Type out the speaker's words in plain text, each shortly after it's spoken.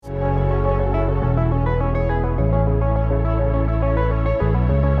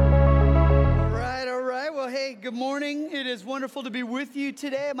wonderful to be with you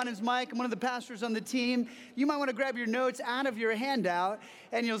today. My name is Mike. I'm one of the pastors on the team. You might want to grab your notes out of your handout,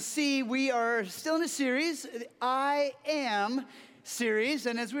 and you'll see we are still in a series, I Am series.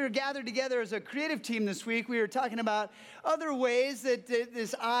 And as we were gathered together as a creative team this week, we were talking about other ways that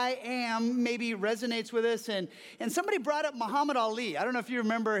this I Am maybe resonates with us. And somebody brought up Muhammad Ali. I don't know if you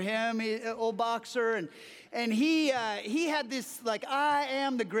remember him, old boxer. And he had this like, I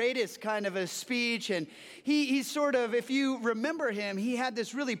am the greatest kind of a speech. And he sort of, if you remember him, he had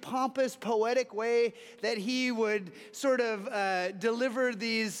this really pompous, poetic way that he would sort of deliver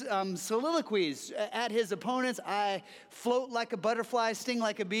these soliloquies at his opponents. I float like a butterfly, sting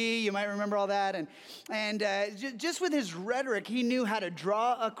like a bee. You might remember all that. And just with his rhetoric, he knew how to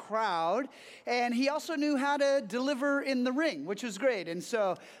draw a crowd. And he also knew how to deliver in the ring, which was great. And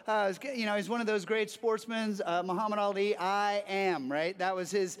so, he's one of those great sportsmen. Muhammad Ali, I am, right? That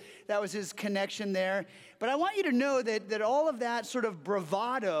was his connection there. But I want you to know that all of that sort of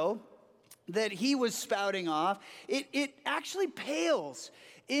bravado that he was spouting off, it actually pales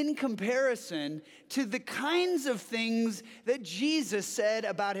in comparison to the kinds of things that Jesus said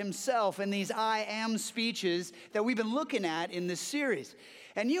about himself in these I am speeches that we've been looking at in this series.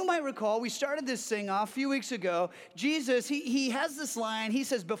 And you might recall, we started this thing off a few weeks ago. Jesus, he has this line. He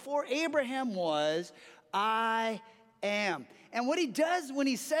says, before Abraham was, I am. And what he does when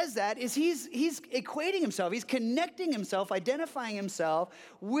he says that is he's equating himself. He's connecting himself, identifying himself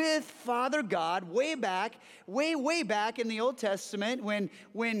with Father God way back in the Old Testament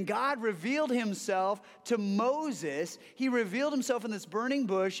when God revealed himself to Moses. He revealed himself in this burning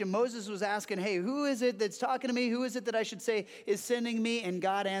bush, and Moses was asking, hey, who is it that's talking to me? Who is it that I should say is sending me? And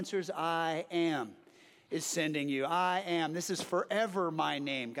God answers, I am is sending you. I am. This is forever my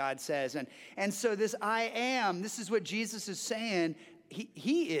name, God says. And so this I am, this is what Jesus is saying.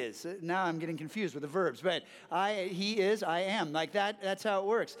 He is. Now I'm getting confused with the verbs, but he is, I am. Like that's how it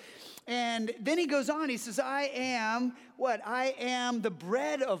works. And then he goes on, he says, I am what? I am the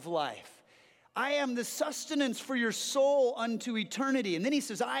bread of life. I am the sustenance for your soul unto eternity. And then he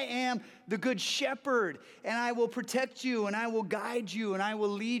says, I am the good shepherd, and I will protect you, and I will guide you, and I will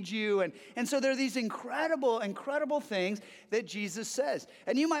lead you. And so there are these incredible, incredible things that Jesus says.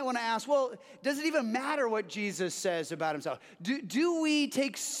 And you might want to ask, well, does it even matter what Jesus says about himself? Do we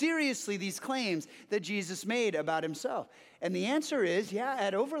take seriously these claims that Jesus made about himself? And the answer is, yeah,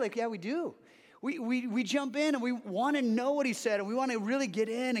 at Overlake, yeah, we do. We jump in and we want to know what he said, and we want to really get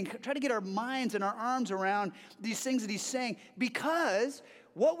in and try to get our minds and our arms around these things that he's saying, because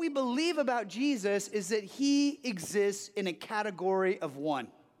what we believe about Jesus is that he exists in a category of one.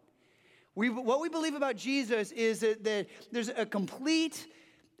 What we believe about Jesus is that there's a complete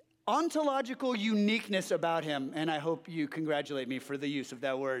ontological uniqueness about him, and I hope you congratulate me for the use of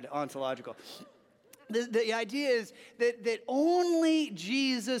that word, ontological. The idea is that only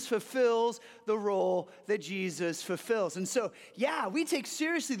Jesus fulfills the role that Jesus fulfills. And so, yeah, we take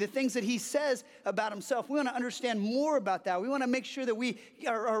seriously the things that he says about himself. We want to understand more about that. We want to make sure that we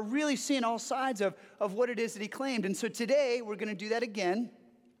are really seeing all sides of what it is that he claimed. And so today, we're going to do that again.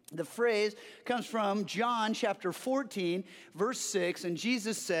 The phrase comes from John chapter 14, verse 6, and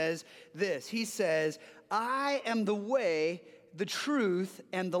Jesus says this. He says, I am the way, the truth,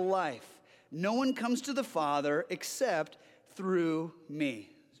 and the life. No one comes to the Father except through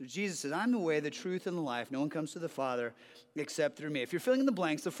me. So Jesus says, I'm the way, the truth, and the life. No one comes to the Father except through me. If you're filling in the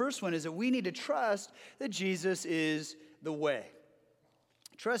blanks, the first one is that we need to trust that Jesus is the way.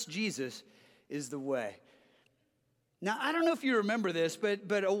 Trust Jesus is the way. Now, I don't know if you remember this,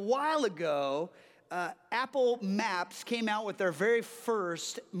 but a while ago, Apple Maps came out with their very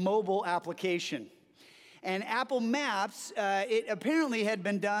first mobile application. And Apple Maps, it apparently had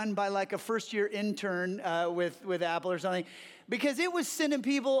been done by like a first-year intern with Apple or something, because it was sending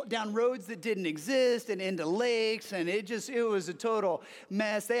people down roads that didn't exist and into lakes, and it was a total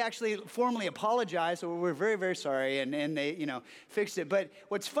mess. They actually formally apologized, so we're very, very sorry, and they, fixed it. But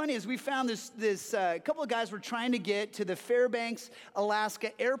what's funny is we found this couple of guys were trying to get to the Fairbanks,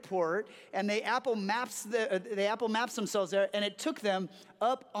 Alaska airport, and they Apple Maps themselves there, and it took them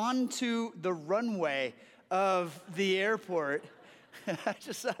up onto the runway of the airport. I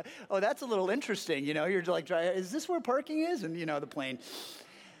just thought, that's a little interesting. You're like, is this where parking is? And, the plane.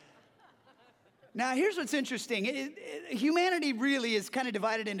 Now, here's what's interesting. Humanity really is kind of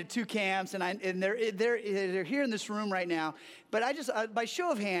divided into two camps, and they're here in this room right now. But I just, by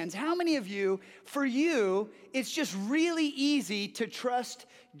show of hands, how many of you, for you, it's just really easy to trust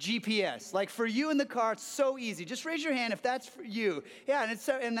GPS? Like for you in the car, it's so easy. Just raise your hand if that's for you. Yeah,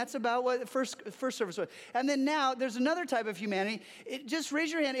 and that's about what the first service was. And then now, there's another type of humanity. Just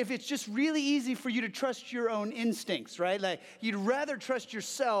raise your hand if it's just really easy for you to trust your own instincts, right? Like you'd rather trust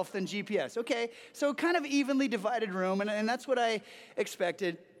yourself than GPS. Okay, so kind of evenly divided room, and that's what I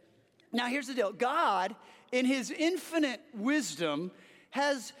expected. Now, here's the deal. God, in his infinite wisdom,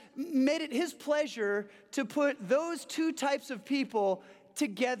 has made it his pleasure to put those two types of people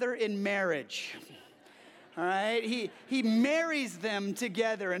together in marriage. All right, he marries them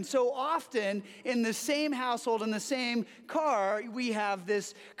together. And so often in the same household, in the same car, we have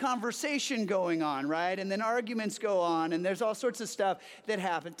this conversation going on, right? And then arguments go on, and there's all sorts of stuff that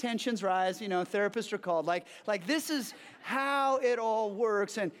happen. Tensions rise, therapists are called. Like this is how it all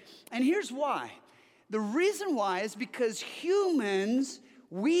works. And here's why. The reason why is because humans,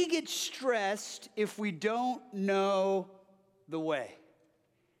 we get stressed if we don't know the way.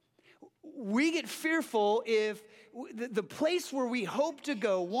 We get fearful if the place where we hope to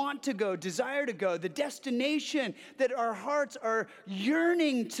go, want to go, desire to go, the destination that our hearts are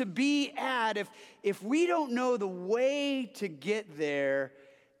yearning to be at, if we don't know the way to get there,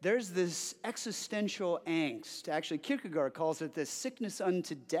 there's this existential angst. Actually, Kierkegaard calls it the sickness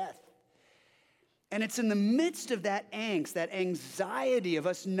unto death. And it's in the midst of that angst, that anxiety of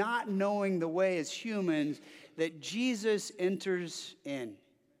us not knowing the way as humans, that Jesus enters in.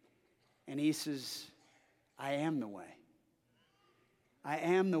 And he says, I am the way. I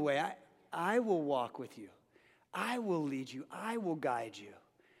am the way. I will walk with you. I will lead you. I will guide you.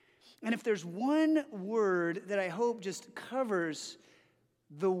 And if there's one word that I hope just covers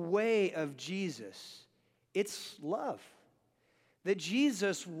the way of Jesus, it's love. That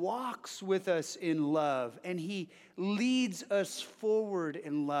Jesus walks with us in love, and he leads us forward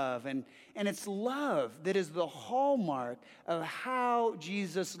in love. And it's love that is the hallmark of how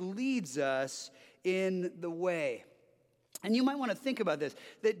Jesus leads us in the way. And you might want to think about this,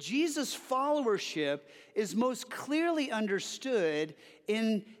 that Jesus' followership is most clearly understood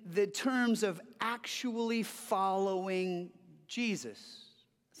in the terms of actually following Jesus.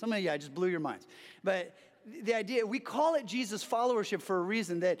 Some of you, I just blew your minds. But the idea, we call it Jesus followership for a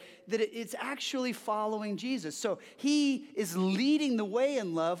reason, that it's actually following Jesus. So he is leading the way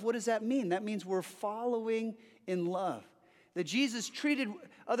in love. What does that mean? That means we're following in love. That Jesus treated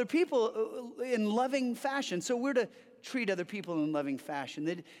other people in loving fashion. So we're to treat other people in loving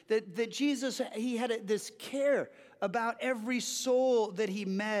fashion. That Jesus, he had this care about every soul that he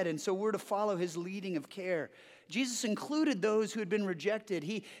met. And so we're to follow his leading of care. Jesus included those who had been rejected.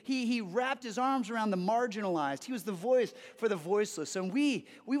 He wrapped his arms around the marginalized. He was the voice for the voiceless. And we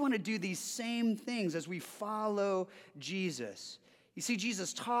want to do these same things as we follow Jesus. You see,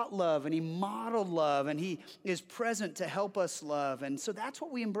 Jesus taught love, and he modeled love, and he is present to help us love. And so that's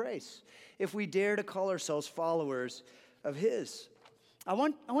what we embrace if we dare to call ourselves followers of his. I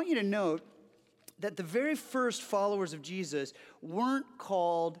want you to note that the very first followers of Jesus weren't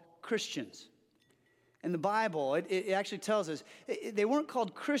called Christians. In the Bible, it actually tells us they weren't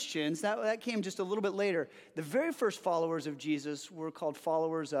called Christians. That came just a little bit later. The very first followers of Jesus were called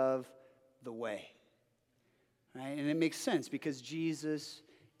followers of the way. Right? And it makes sense because Jesus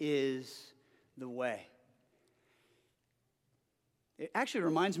is the way. It actually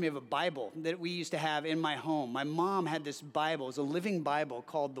reminds me of a Bible that we used to have in my home. My mom had this Bible. It was a living Bible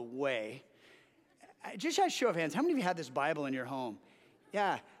called The Way. Just a show of hands, how many of you had this Bible in your home?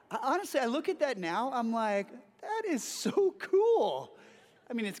 Yeah. Honestly, I look at that now, I'm like, that is so cool.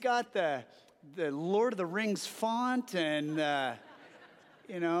 I mean, it's got the Lord of the Rings font, and,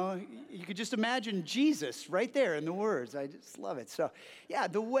 you could just imagine Jesus right there in the words. I just love it. So, yeah,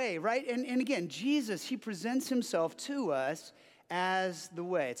 the way, right? And again, Jesus, he presents himself to us as the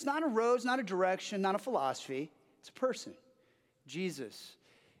way. It's not a road, it's not a direction, not a philosophy. It's a person. Jesus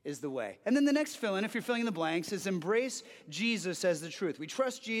is the way. And then the next fill-in, if you're filling in the blanks, is embrace Jesus as the truth. We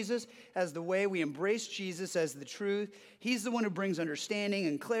trust Jesus as the way. We embrace Jesus as the truth. He's the one who brings understanding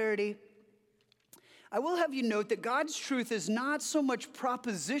and clarity. I will have you note that God's truth is not so much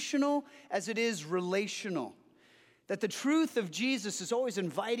propositional as it is relational. That the truth of Jesus is always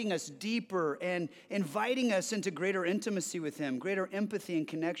inviting us deeper and inviting us into greater intimacy with him, greater empathy and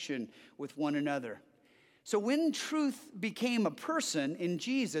connection with one another. So when truth became a person in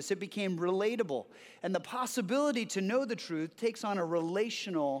Jesus, it became relatable. And the possibility to know the truth takes on a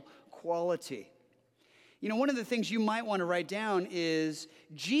relational quality. One of the things you might want to write down is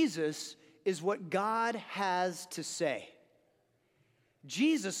Jesus is what God has to say.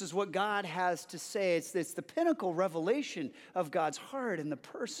 Jesus is what God has to say. It's the pinnacle revelation of God's heart in the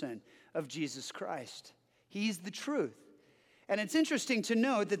person of Jesus Christ. He's the truth. And it's interesting to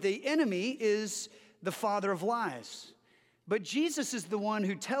note that the enemy is the father of lies. But Jesus is the one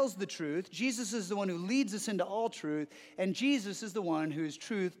who tells the truth. Jesus is the one who leads us into all truth. And Jesus is the one who is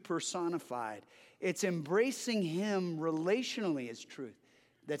truth personified. It's embracing him relationally as truth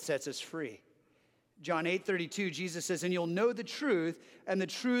that sets us free. John 8:32, Jesus says, and you'll know the truth, and the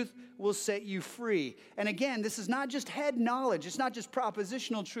truth will set you free. And again, this is not just head knowledge. It's not just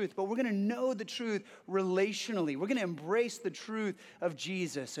propositional truth, but we're going to know the truth relationally. We're going to embrace the truth of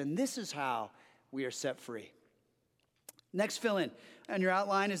Jesus, and this is how we are set free. Next fill-in on your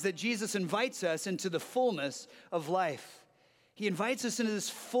outline is that Jesus invites us into the fullness of life. He invites us into this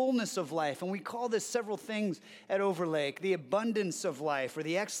fullness of life, and we call this several things at Overlake: the abundance of life, or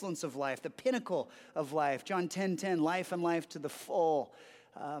the excellence of life, the pinnacle of life. John 10:10, life and life to the full.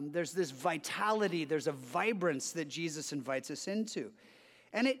 There's this vitality, there's a vibrance that Jesus invites us into.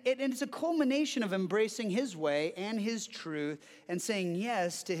 And it's a culmination of embracing his way and his truth and saying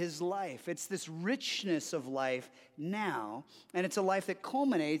yes to his life. It's this richness of life now, and it's a life that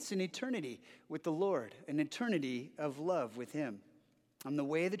culminates in eternity with the Lord, an eternity of love with him. I'm the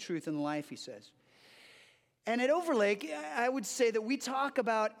way, the truth, and the life, he says. And at Overlake, I would say that we talk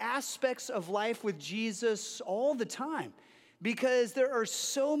about aspects of life with Jesus all the time, because there are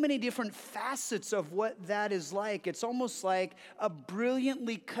so many different facets of what that is like. It's almost like a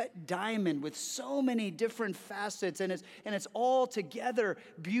brilliantly cut diamond with so many different facets, and it's all together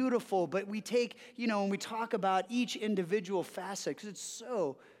beautiful. But we take, when we talk about each individual facet, because it's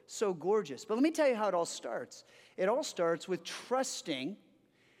so gorgeous. But let me tell you how it all starts. It all starts with trusting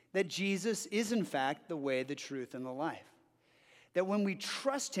that Jesus is, in fact, the way, the truth, and the life. That when we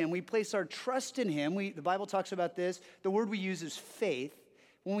trust him, we place our trust in him. The Bible talks about this. The word we use is faith.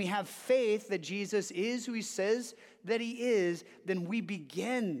 When we have faith that Jesus is who he says that he is, then we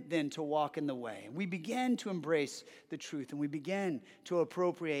begin then to walk in the way. We begin to embrace the truth, and we begin to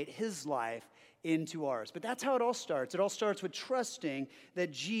appropriate his life into ours. But that's how it all starts. It all starts with trusting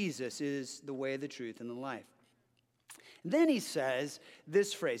that Jesus is the way, the truth, and the life. Then he says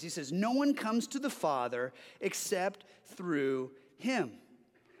this phrase. He says, no one comes to the Father except through him.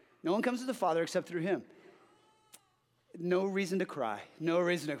 No one comes to the Father except through him. No reason to cry. No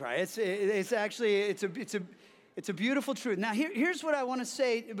reason to cry. It's actually a beautiful truth. Now here's what I want to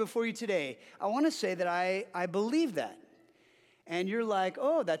say before you today. I want to say that I believe that. And you're like,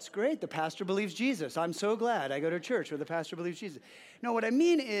 oh, that's great. The pastor believes Jesus. I'm so glad I go to church where the pastor believes Jesus. No, what I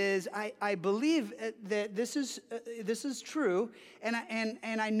mean is I believe that this is true, and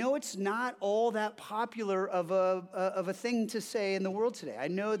I know it's not all that popular of a thing to say in the world today. I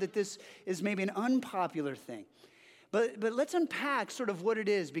know that this is maybe an unpopular thing. But let's unpack sort of what it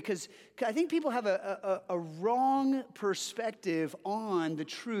is, because I think people have a wrong perspective on the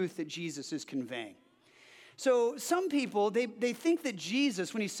truth that Jesus is conveying. So some people, they think that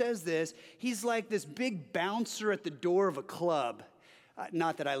Jesus, when he says this, he's like this big bouncer at the door of a club.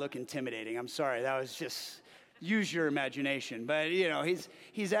 Not that I look intimidating. I'm sorry. That was just, use your imagination. But,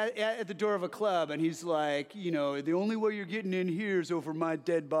 he's at the door of a club, and he's like, the only way you're getting in here is over my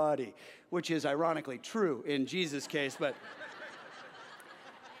dead body, which is ironically true in Jesus' case, but...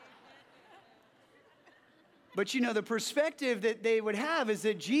 But the perspective that they would have is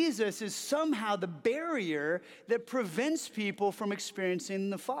that Jesus is somehow the barrier that prevents people from experiencing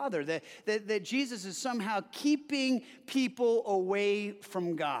the Father, that Jesus is somehow keeping people away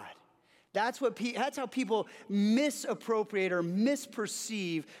from God. That's how people misappropriate or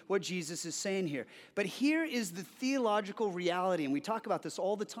misperceive what Jesus is saying here. But here is the theological reality, and we talk about this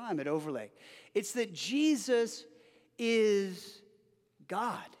all the time at Overlake. It's that Jesus is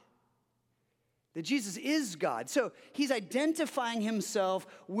God. That Jesus is God. So he's identifying himself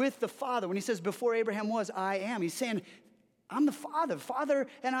with the Father. When he says, before Abraham was, I am. He's saying, I'm the Father. Father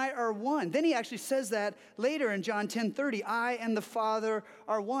and I are one. Then he actually says that later in John 10:30, I and the Father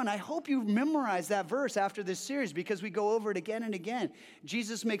are one. I hope you memorize that verse after this series, because we go over it again and again.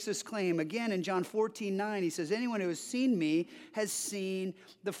 Jesus makes this claim again in John 14:9. He says, anyone who has seen me has seen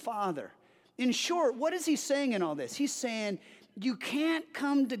the Father. In short, what is he saying in all this? He's saying, you can't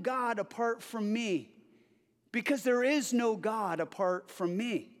come to God apart from me, because there is no God apart from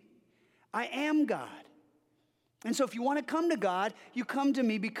me. I am God. And so if you want to come to God, you come to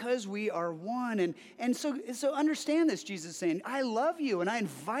me because we are one. And so understand this, Jesus is saying, I love you and I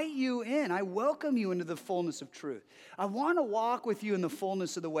invite you in. I welcome you into the fullness of truth. I want to walk with you in the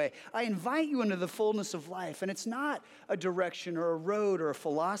fullness of the way. I invite you into the fullness of life. And it's not a direction or a road or a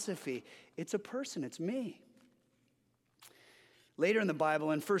philosophy. It's a person. It's me. Later in the Bible,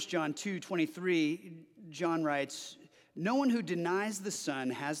 in 1 John 2:23, John writes, no one who denies the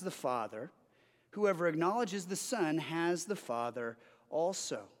Son has the Father. Whoever acknowledges the Son has the Father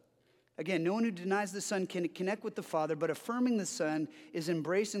also. Again, no one who denies the Son can connect with the Father, but affirming the Son is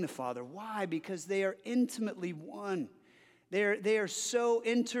embracing the Father. Why? Because they are intimately one. They are so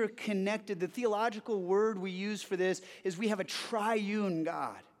interconnected. The theological word we use for this is we have a triune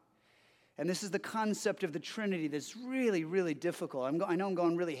God. And this is the concept of the Trinity that's really, really difficult. I know I'm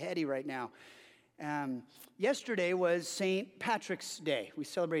going really heady right now. Yesterday was St. Patrick's Day. We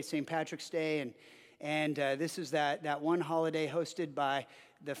celebrate St. Patrick's Day, and this is that one holiday hosted by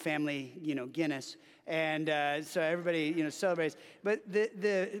the family, Guinness. And so everybody, celebrates. But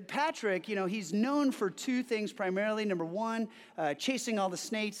the Patrick, he's known for two things primarily. Number one, chasing all the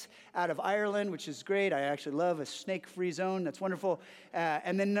snakes out of Ireland, which is great. I actually love a snake-free zone. That's wonderful.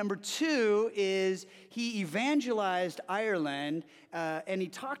 And then number two is he evangelized Ireland, and he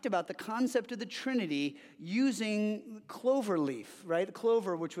talked about the concept of the Trinity using clover leaf, right? The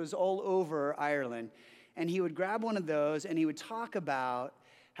clover, which was all over Ireland. And he would grab one of those, and he would talk about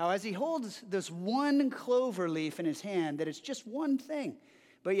how as he holds this one clover leaf in his hand, that it's just one thing.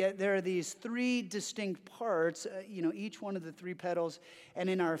 But yet there are these three distinct parts, each one of the three petals. And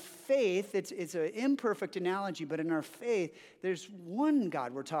in our faith, it's an imperfect analogy, but in our faith, there's one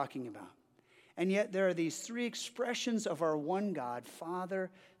God we're talking about. And yet there are these three expressions of our one God,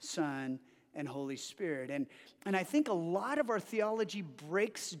 Father, Son, and Holy Spirit. And I think a lot of our theology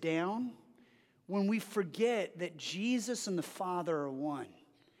breaks down when we forget that Jesus and the Father are one.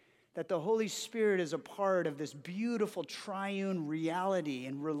 That the Holy Spirit is a part of this beautiful triune reality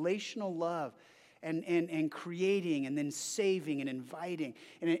and relational love and creating and then saving and inviting.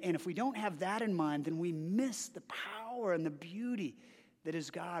 And if we don't have that in mind, then we miss the power and the beauty that is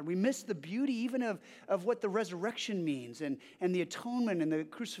God. We miss the beauty even of what the resurrection means and the atonement and the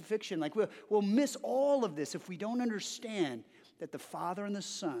crucifixion. Like we'll miss all of this if we don't understand that the Father and the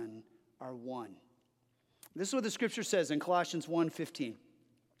Son are one. This is what the scripture says in Colossians 1:15.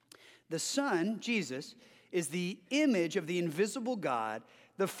 The Son, Jesus, is the image of the invisible God,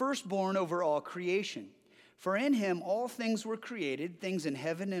 the firstborn over all creation. For in him all things were created, things in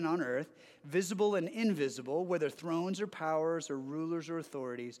heaven and on earth, visible and invisible, whether thrones or powers or rulers or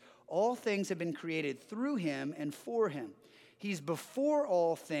authorities. All things have been created through him and for him. He's before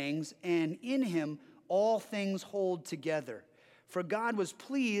all things, and in him all things hold together. For God was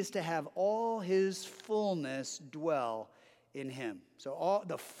pleased to have all his fullness dwell in him. So all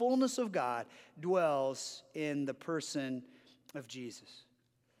the fullness of God dwells in the person of Jesus.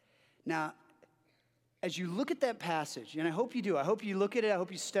 Now, as you look at that passage, and I hope you do, I hope you look at it, I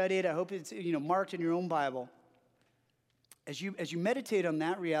hope you study it, I hope it's marked in your own Bible. As you meditate on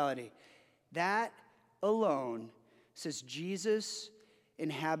that reality, that alone says Jesus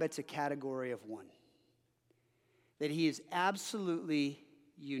inhabits a category of one. That he is absolutely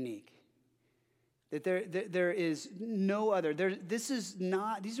unique. That there is no other.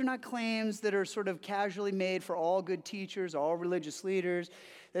 These are not claims that are sort of casually made for all good teachers, all religious leaders.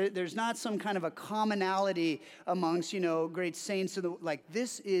 There's not some kind of a commonality amongst, great saints.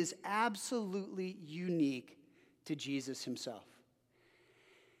 This is absolutely unique to Jesus himself.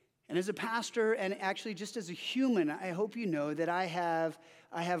 And as a pastor, and actually just as a human, I hope you know that I have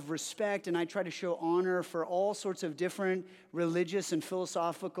respect and I try to show honor for all sorts of different religious and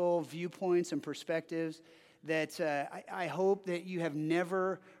philosophical viewpoints and perspectives. That I hope that you have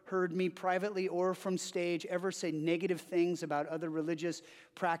never heard me privately or from stage ever say negative things about other religious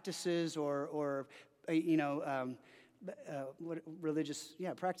practices or religious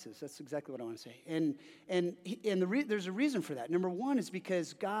practices. That's exactly what I want to say. And there's a reason for that. Number one is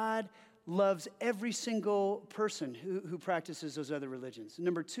because God loves every single person who practices those other religions. And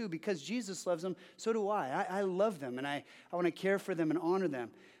number two, because Jesus loves them, so do I. I love them, and I want to care for them and honor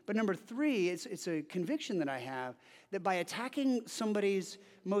them. But number three, it's a conviction that I have that by attacking somebody's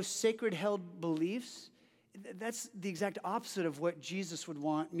most sacred held beliefs, that's the exact opposite of what Jesus would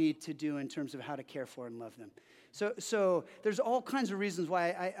want me to do in terms of how to care for and love them. So there's all kinds of reasons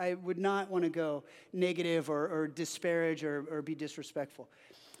why I would not want to go negative or disparage or be disrespectful.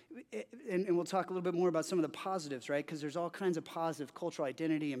 And we'll talk a little bit more about some of the positives, right? Because there's all kinds of positive cultural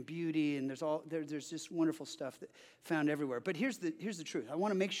identity and beauty, and there's just wonderful stuff that found everywhere. But here's the truth. I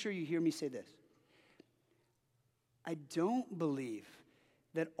want to make sure you hear me say this. I don't believe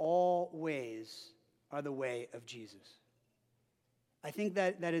that all ways are the way of Jesus. I think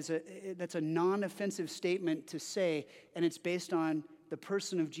that's a non-offensive statement to say, and it's based on the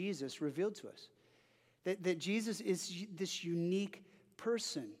person of Jesus revealed to us. That Jesus is this unique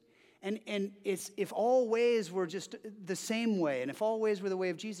person. And it's, if all ways were just the same way, and if all ways were the way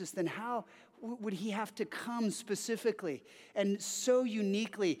of Jesus, then how would he have to come specifically and so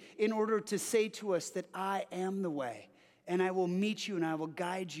uniquely in order to say to us that I am the way, and I will meet you and I will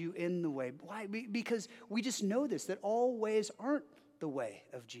guide you in the way? Why? Because we just know this, that all ways aren't the way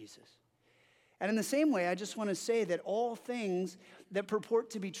of Jesus. And in the same way, I just want to say that all things that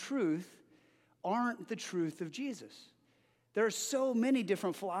purport to be truth aren't the truth of Jesus. There are so many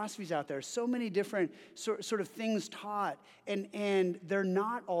different philosophies out there, so many different sort of things taught, and they're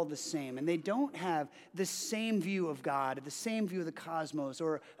not all the same, and they don't have the same view of God, the same view of the cosmos,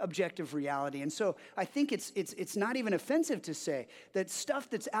 or objective reality. And so I think it's not even offensive to say that stuff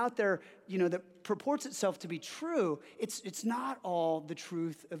that's out there, that purports itself to be true, it's not all the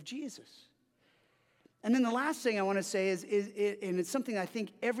truth of Jesus. And then the last thing I want to say is, and it's something I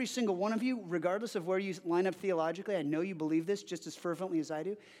think every single one of you, regardless of where you line up theologically, I know you believe this just as fervently as I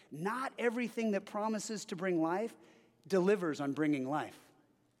do, not everything that promises to bring life delivers on bringing life.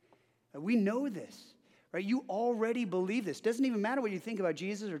 We know this, right? You already believe this. Doesn't even matter what you think about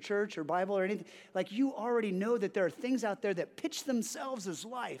Jesus or church or Bible or anything. Like, you already know that there are things out there that pitch themselves as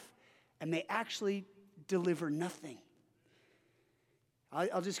life, and they actually deliver nothing.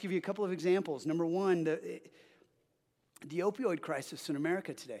 I'll just give you a couple of examples. Number one, the opioid crisis in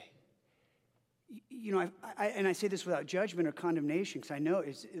America today. I say this without judgment or condemnation, because I know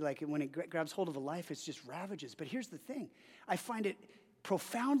it's like when it grabs hold of a life, it's just ravages. But here's the thing. I find it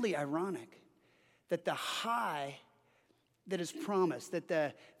profoundly ironic that the high that is promised, that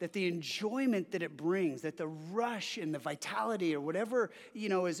the enjoyment that it brings, that the rush and the vitality or whatever,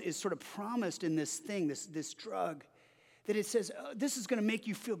 is sort of promised in this thing, this drug, that it says, oh, this is going to make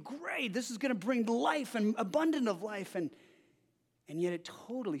you feel great. This is going to bring life and abundant of life. And yet it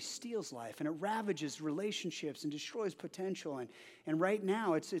totally steals life, and it ravages relationships and destroys potential. And right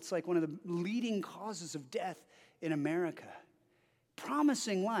now, it's like one of the leading causes of death in America.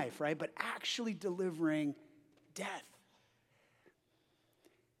 Promising life, right? But actually delivering death.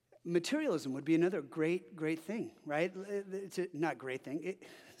 Materialism would be another great thing, right? It's not great thing.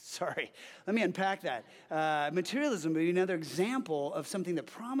 Sorry, let me unpack that. Materialism would be another example of something that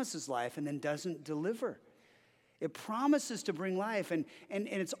promises life and then doesn't deliver. It promises to bring life, and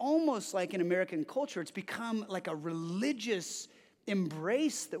it's almost like in American culture, it's become like a religious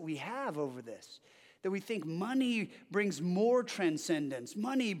embrace that we have over this. That we think money brings more transcendence.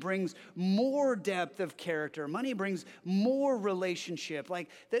 Money brings more depth of character. Money brings more relationship. Like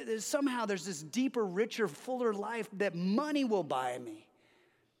somehow there's this deeper, richer, fuller life that money will buy me.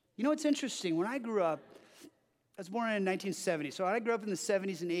 You know, it's interesting. When I grew up, I was born in 1970. So I grew up in the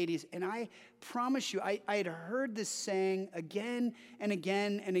 70s and 80s. And I promise you, I had heard this saying again and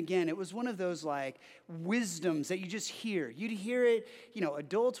again and again. It was one of those like wisdoms that you just hear. You'd hear it,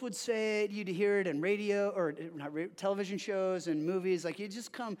 adults would say it. You'd hear it in radio or television shows and movies. Like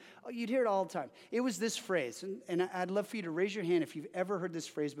you'd hear it all the time. It was this phrase. And I'd love for you to raise your hand if you've ever heard this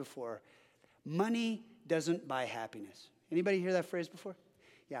phrase before. Money doesn't buy happiness. Anybody hear that phrase before?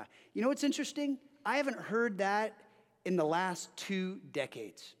 Yeah. You know what's interesting? I haven't heard that in the last 2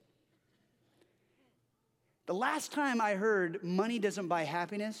 decades. The last time I heard money doesn't buy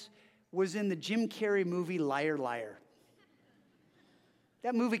happiness was in the Jim Carrey movie Liar, Liar.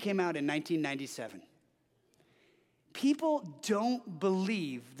 That movie came out in 1997. People don't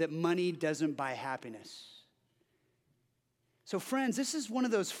believe that money doesn't buy happiness. So friends, this is one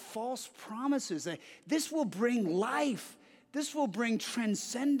of those false promises that this will bring life. This will bring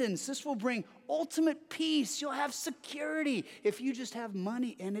transcendence. This will bring ultimate peace. You'll have security if you just have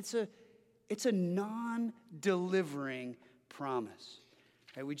money. And it's a non-delivering promise.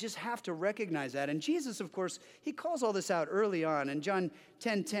 Right? We just have to recognize that. And Jesus, of course, he calls all this out early on. In John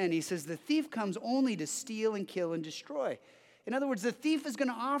 10:10, he says, the thief comes only to steal and kill and destroy. In other words, the thief is going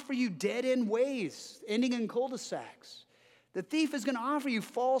to offer you dead-end ways, ending in cul-de-sacs. The thief is going to offer you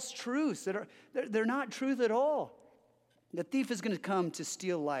false truths that they're not truth at all. The thief is going to come to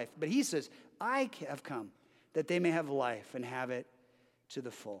steal life. But he says, I have come that they may have life and have it to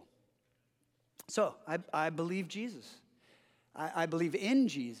the full. So I believe Jesus. I believe in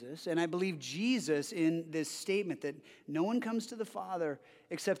Jesus, and I believe Jesus in this statement that no one comes to the Father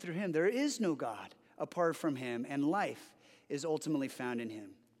except through him. There is no God apart from him, and life is ultimately found in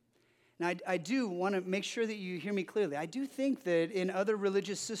him. Now, I do want to make sure that you hear me clearly. I do think that in other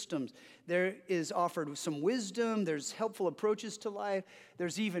religious systems, there is offered some wisdom, there's helpful approaches to life,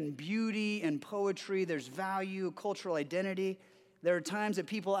 there's even beauty and poetry, there's value, cultural identity. There are times that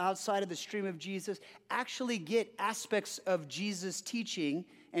people outside of the stream of Jesus actually get aspects of Jesus' teaching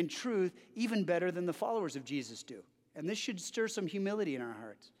and truth even better than the followers of Jesus do. And this should stir some humility in our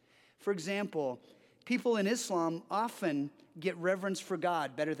hearts. For example, people in Islam often get reverence for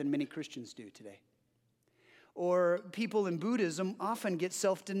God better than many Christians do today. Or people in Buddhism often get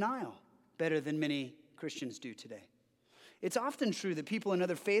self-denial better than many Christians do today. It's often true that people in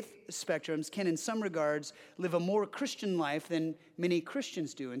other faith spectrums can, in some regards, live a more Christian life than many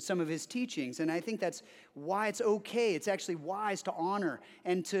Christians do in some of his teachings. And I think that's why it's okay. It's actually wise to honor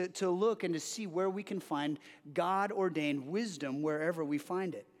and to look and to see where we can find God-ordained wisdom wherever we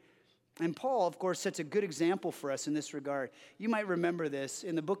find it. And Paul, of course, sets a good example for us in this regard. You might remember this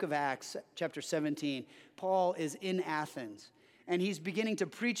in the book of Acts, chapter 17. Paul is in Athens, and he's beginning to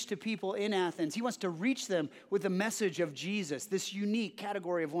preach to people in Athens. He wants to reach them with the message of Jesus, this unique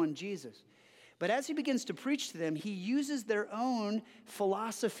category of one Jesus. But as he begins to preach to them, he uses their own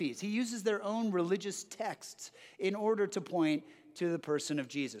philosophies. He uses their own religious texts in order to point to the person of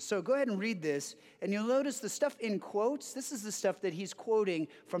Jesus. So go ahead and read this, and you'll notice the stuff in quotes. This is the stuff that he's quoting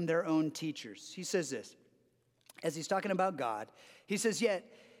from their own teachers. He says this, as he's talking about God. He says, yet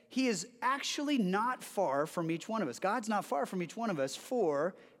he is actually not far from each one of us. God's not far from each one of us,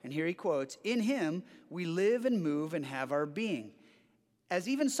 for, and here he quotes, in him we live and move and have our being. As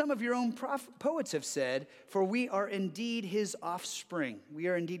even some of your own poets have said, for we are indeed his offspring. We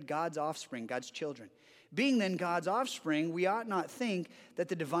are indeed God's offspring, God's children. Being then God's offspring, we ought not think that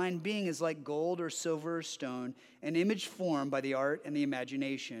the divine being is like gold or silver or stone, an image formed by the art and the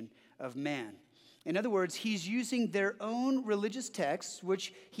imagination of man. In other words, he's using their own religious texts,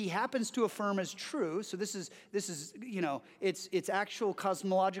 which he happens to affirm as true. So this is it's actual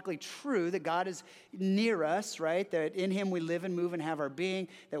cosmologically true that God is near us, right? That in him we live and move and have our being,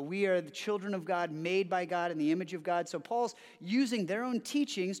 that we are the children of God, made by God in the image of God. So Paul's using their own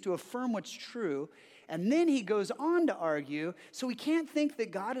teachings to affirm what's true. And then he goes on to argue, so we can't think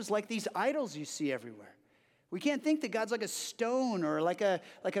that God is like these idols you see everywhere. We can't think that God's like a stone or like a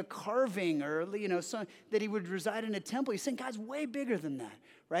carving or, that he would reside in a temple. He's saying God's way bigger than that,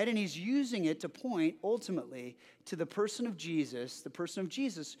 right? And he's using it to point ultimately to the person of Jesus,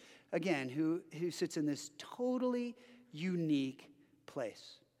 again, who sits in this totally unique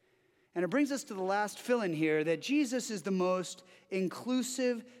place. And it brings us to the last fill-in here, that Jesus is the most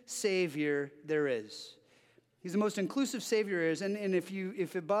inclusive Savior there is. He's the most inclusive Savior there is. And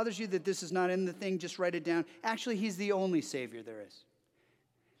if it bothers you that this is not in the thing, just write it down. Actually, he's the only Savior there is.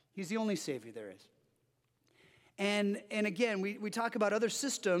 He's the only Savior there is. And again, we talk about other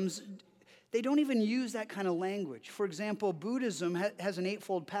systems. They don't even use that kind of language. For example, Buddhism has an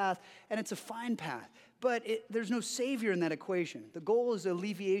eightfold path, and it's a fine path. But there's no Savior in that equation. The goal is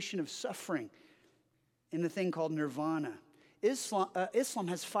alleviation of suffering in the thing called nirvana. Islam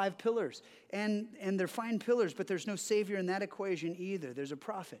has 5 pillars, and they're fine pillars, but there's no Savior in that equation either. There's a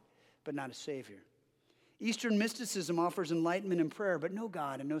prophet, but not a Savior. Eastern mysticism offers enlightenment and prayer, but no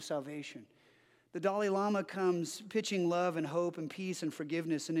God and no salvation. The Dalai Lama comes pitching love and hope and peace and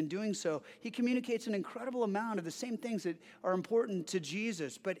forgiveness, and in doing so, he communicates an incredible amount of the same things that are important to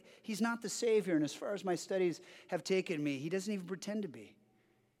Jesus, but he's not the Savior, and as far as my studies have taken me, he doesn't even pretend to be.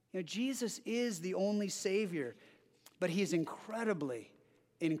 Jesus is the only Savior, but he's incredibly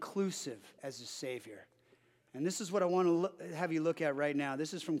inclusive as a Savior. And this is what I want to have you look at right now.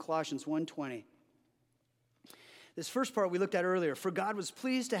 This is from Colossians 1:20. This first part we looked at earlier. For God was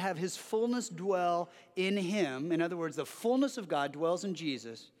pleased to have his fullness dwell in him. In other words, the fullness of God dwells in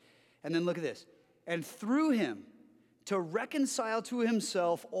Jesus. And then look at this. And through him to reconcile to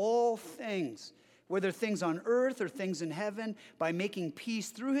himself all things, whether things on earth or things in heaven, by making peace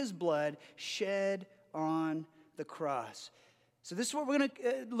through his blood shed on the cross. So this is what we're going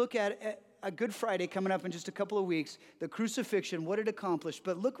to look at Good Friday coming up in just a couple of weeks. The crucifixion, what it accomplished.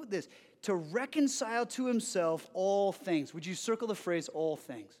 But look at this. To reconcile to himself all things. Would you circle the phrase all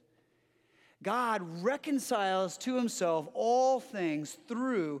things? God reconciles to himself all things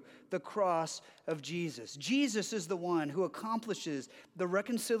through the cross of Jesus. Jesus is the one who accomplishes the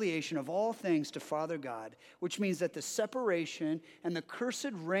reconciliation of all things to Father God, which means that the separation and the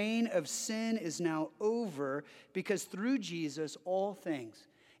cursed reign of sin is now over, because through Jesus, all things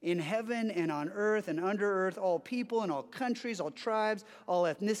in heaven and on earth and under earth, all people and all countries, all tribes, all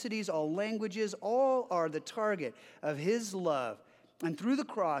ethnicities, all languages, all are the target of his love. And through the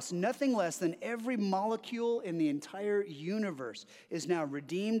cross, nothing less than every molecule in the entire universe is now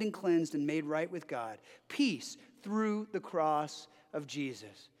redeemed and cleansed and made right with God. Peace through the cross of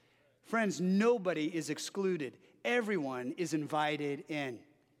Jesus. Friends, nobody is excluded. Everyone is invited in.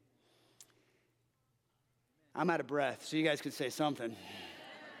 I'm out of breath, so you guys could say something.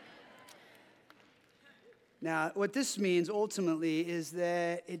 Now, what this means ultimately is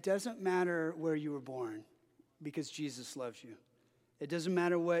that it doesn't matter where you were born because Jesus loves you. It doesn't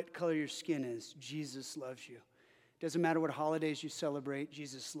matter what color your skin is, Jesus loves you. It doesn't matter what holidays you celebrate,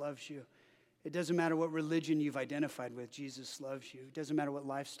 Jesus loves you. It doesn't matter what religion you've identified with, Jesus loves you. It doesn't matter what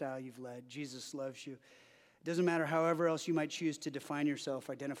lifestyle you've led, Jesus loves you. It doesn't matter however else you might choose to define yourself,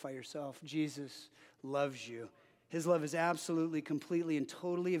 identify yourself, Jesus loves you. His love is absolutely, completely, and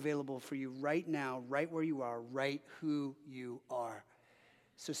totally available for you right now, right where you are, right who you are.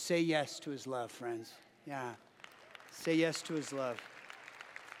 So say yes to his love, friends. Yeah. Say yes to his love.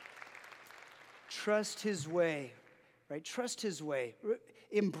 Trust his way, right? Trust his way.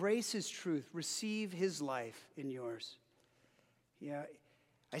 Embrace his truth. Receive his life in yours. Yeah,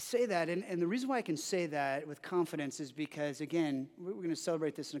 I say that, and the reason why I can say that with confidence is because, again, we're going to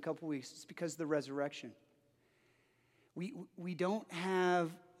celebrate this in a couple weeks. It's because of the resurrection. We don't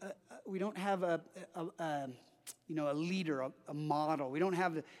have a leader, a model. We don't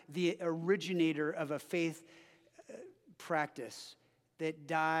have the originator of a faith practice that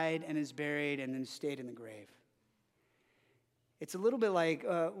died and is buried and then stayed in the grave. It's a little bit like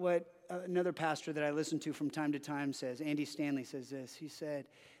what another pastor that I listen to from time to time says. Andy Stanley says this. He said,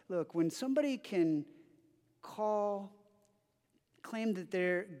 look, when somebody can claim that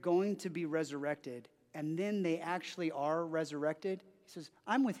they're going to be resurrected and then they actually are resurrected, he says,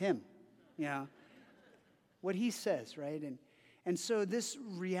 I'm with him. Yeah. What he says, right? And so this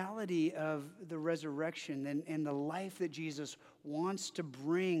reality of the resurrection and the life that Jesus wants to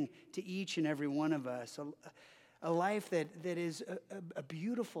bring to each and every one of us, a life that is a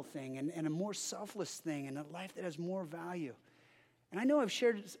beautiful thing and a more selfless thing and a life that has more value. And I know I've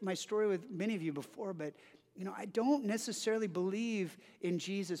shared my story with many of you before, but I don't necessarily believe in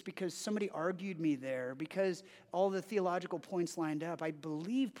Jesus because somebody argued me there, because all the theological points lined up. I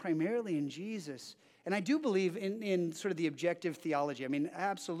believe primarily in Jesus. And I do believe in sort of the objective theology. I mean,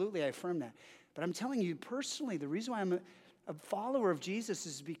 absolutely, I affirm that. But I'm telling you personally, the reason why I'm a follower of Jesus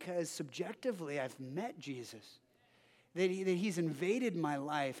is because subjectively I've met Jesus. That he's invaded my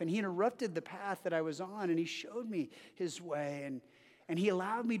life, and he interrupted the path that I was on, and he showed me his way, and he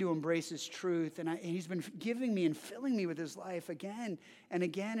allowed me to embrace his truth, and he's been giving me and filling me with his life again and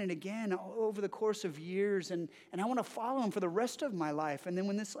again and again over the course of years, and I want to follow him for the rest of my life, and then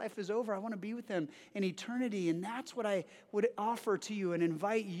when this life is over, I want to be with him in eternity, and that's what I would offer to you and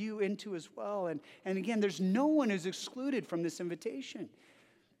invite you into as well, and again, there's no one who's excluded from this invitation.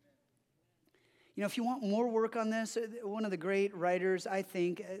 If you want more work on this, one of the great writers, I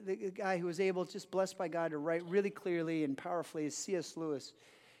think, the guy who was able, just blessed by God, to write really clearly and powerfully is C.S. Lewis.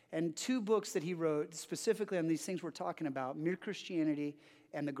 And 2 books that he wrote specifically on these things we're talking about, Mere Christianity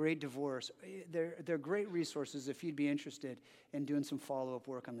and The Great Divorce. They're great resources if you'd be interested in doing some follow-up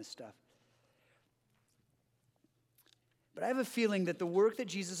work on this stuff. But I have a feeling that the work that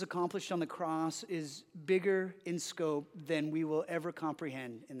Jesus accomplished on the cross is bigger in scope than we will ever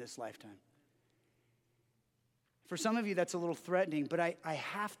comprehend in this lifetime. For some of you, that's a little threatening, but I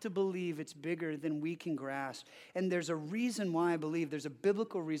have to believe it's bigger than we can grasp. And there's a reason why I believe, there's a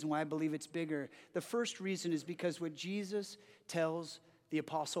biblical reason why I believe it's bigger. The first reason is because what Jesus tells the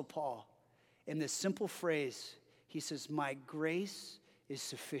Apostle Paul in this simple phrase, he says, my grace is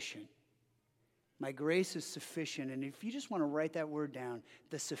sufficient. My grace is sufficient. And if you just want to write that word down,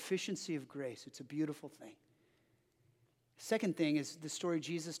 the sufficiency of grace, it's a beautiful thing. Second thing is the story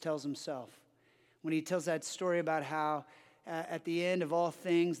Jesus tells himself. When he tells that story about how at the end of all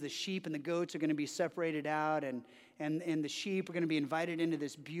things, the sheep and the goats are going to be separated out, and the sheep are going to be invited into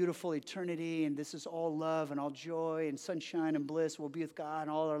this beautiful eternity, and this is all love and all joy and sunshine and bliss. We'll be with God and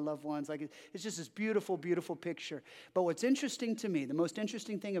all our loved ones. Like it's just this beautiful, beautiful picture. But what's interesting to me, the most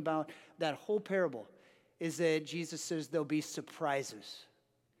interesting thing about that whole parable is that Jesus says there'll be surprises.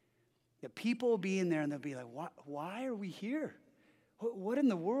 That people will be in there and they'll be like, why are we here? What in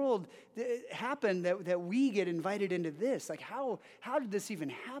the world happened that we get invited into this? Like, how did this even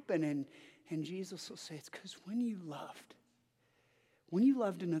happen? And Jesus will say, it's because when you loved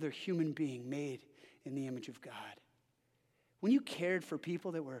another human being made in the image of God, when you cared for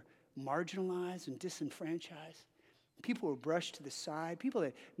people that were marginalized and disenfranchised, people who were brushed to the side, people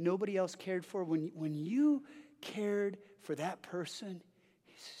that nobody else cared for, when you cared for that person,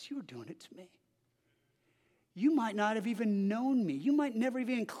 he says, you were doing it to me. You might not have even known me. You might never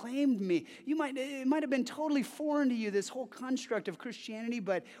even claimed me. It might have been totally foreign to you, this whole construct of Christianity,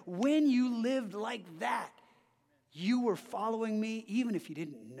 but when you lived like that, you were following me even if you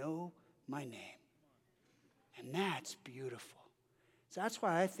didn't know my name. And that's beautiful. So that's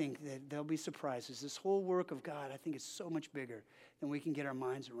why I think that there'll be surprises. This whole work of God, I think, is so much bigger than we can get our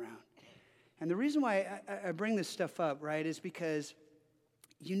minds around. And the reason why I bring this stuff up, right, is because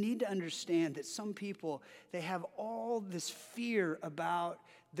you need to understand that some people, they have all this fear about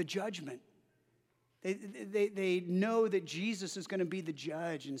the judgment. They know that Jesus is going to be the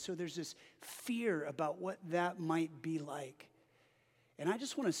judge, and so there's this fear about what that might be like. And I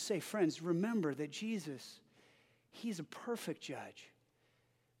just want to say, friends, remember that Jesus, he's a perfect judge.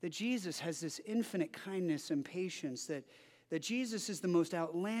 That Jesus has this infinite kindness and patience, that Jesus is the most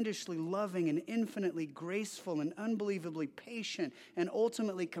outlandishly loving and infinitely graceful and unbelievably patient and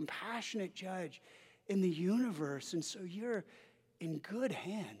ultimately compassionate judge in the universe. And so you're in good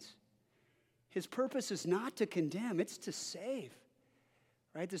hands. His purpose is not to condemn, it's to save.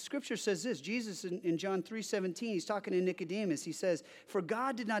 Right? The scripture says this. Jesus in John 3:17, he's talking to Nicodemus. He says, "For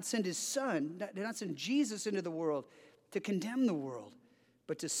God did not send his son, did not send Jesus into the world to condemn the world,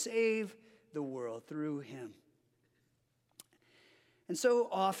 but to save the world through him." And so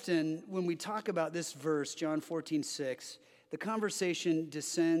often when we talk about this verse, John 14:6, the conversation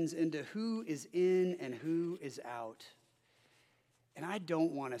descends into who is in and who is out. And I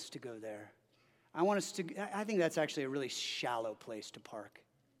don't want us to go there. I think that's actually a really shallow place to park.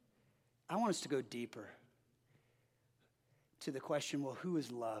 I want us to go deeper to the question, well, who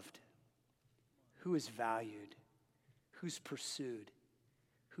is loved? Who is valued? Who's pursued?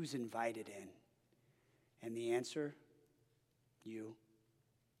 Who's invited in? And the answer, you,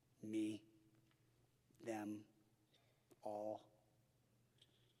 me, them, all.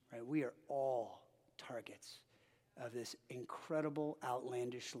 Right? We are all targets of this incredible,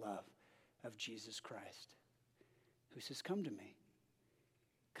 outlandish love of Jesus Christ, who says, come to me.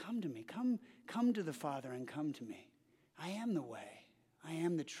 Come to me. Come to the Father and come to me. I am the way. I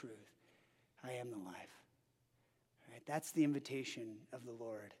am the truth. I am the life. Right? That's the invitation of the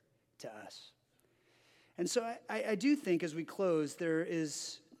Lord to us. And so I do think as we close, there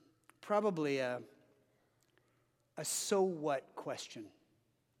is probably a so what question.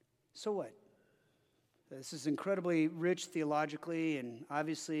 So what? This is incredibly rich theologically, and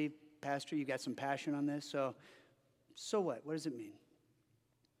obviously, Pastor, you got some passion on this. So what? What does it mean?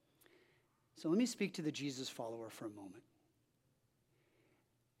 So let me speak to the Jesus follower for a moment.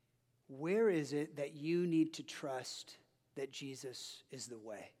 Where is it that you need to trust that Jesus is the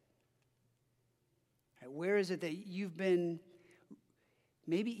way? Where is it that you've been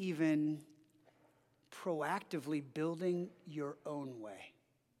maybe even proactively building your own way,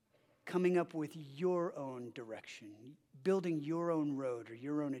 coming up with your own direction, building your own road or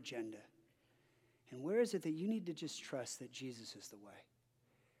your own agenda? And where is it that you need to just trust that Jesus is the way,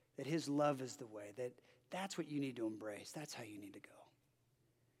 that his love is the way, that that's what you need to embrace, that's how you need to go?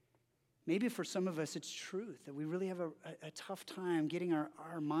 Maybe for some of us it's truth, that we really have a tough time getting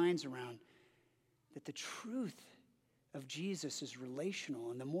our minds around that the truth of Jesus is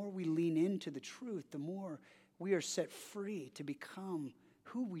relational, and the more we lean into the truth, the more we are set free to become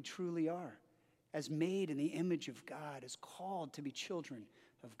who we truly are, as made in the image of God, as called to be children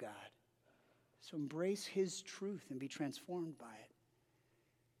of God. So embrace his truth and be transformed by it.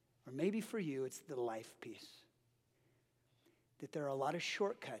 Or maybe for you, it's the life piece. That there are a lot of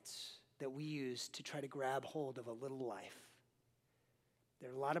shortcuts that we use to try to grab hold of a little life. There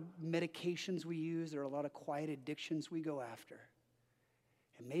are a lot of medications we use. There are a lot of quiet addictions we go after.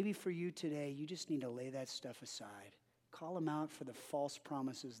 And maybe for you today, you just need to lay that stuff aside. Call them out for the false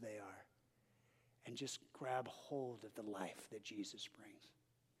promises they are. And just grab hold of the life that Jesus brings.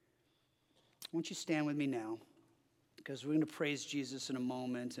 Won't you stand with me now? Because we're going to praise Jesus in a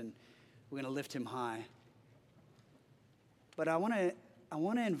moment, and we're going to lift him high. But I want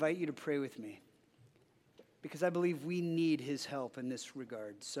to invite you to pray with me, because I believe we need his help in this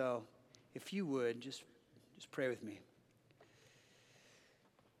regard. So if you would, just pray with me.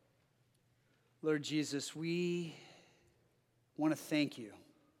 Lord Jesus, we want to thank you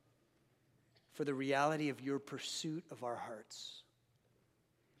for the reality of your pursuit of our hearts,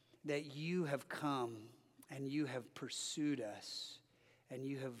 that you have come and you have pursued us and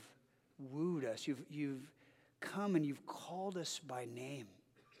you have wooed us. You've come and you've called us by name.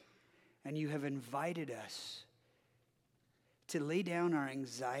 And you have invited us to lay down our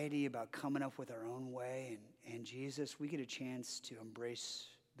anxiety about coming up with our own way. And Jesus, we get a chance to embrace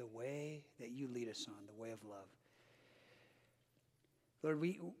the way that you lead us on, the way of love.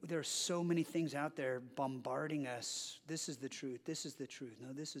 Lord, there are so many things out there bombarding us. This is the truth. This is the truth.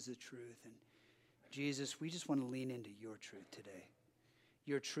 No, this is the truth. And Jesus, we just want to lean into your truth today.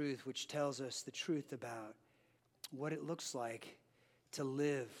 Your truth, which tells us the truth about what it looks like to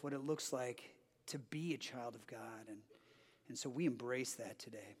live, what it looks like to be a child of God. And so we embrace that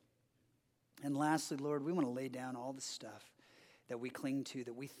today. And lastly, Lord, we want to lay down all the stuff that we cling to,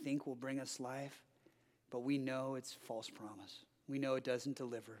 that we think will bring us life, but we know it's false promise. We know it doesn't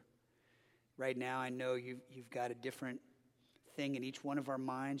deliver. Right now, I know you've got a different thing in each one of our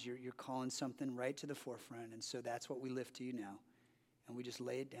minds. You're calling something right to the forefront, and so that's what we lift to you now, and we just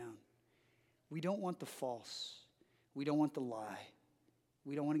lay it down. We don't want the false. We don't want the lie.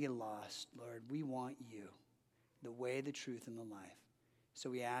 We don't want to get lost, Lord. We want you, the way, the truth, and the life. So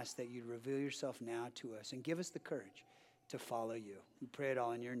we ask that you'd reveal yourself now to us and give us the courage to follow you. We pray it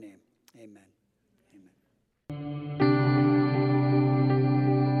all in your name. Amen. Amen.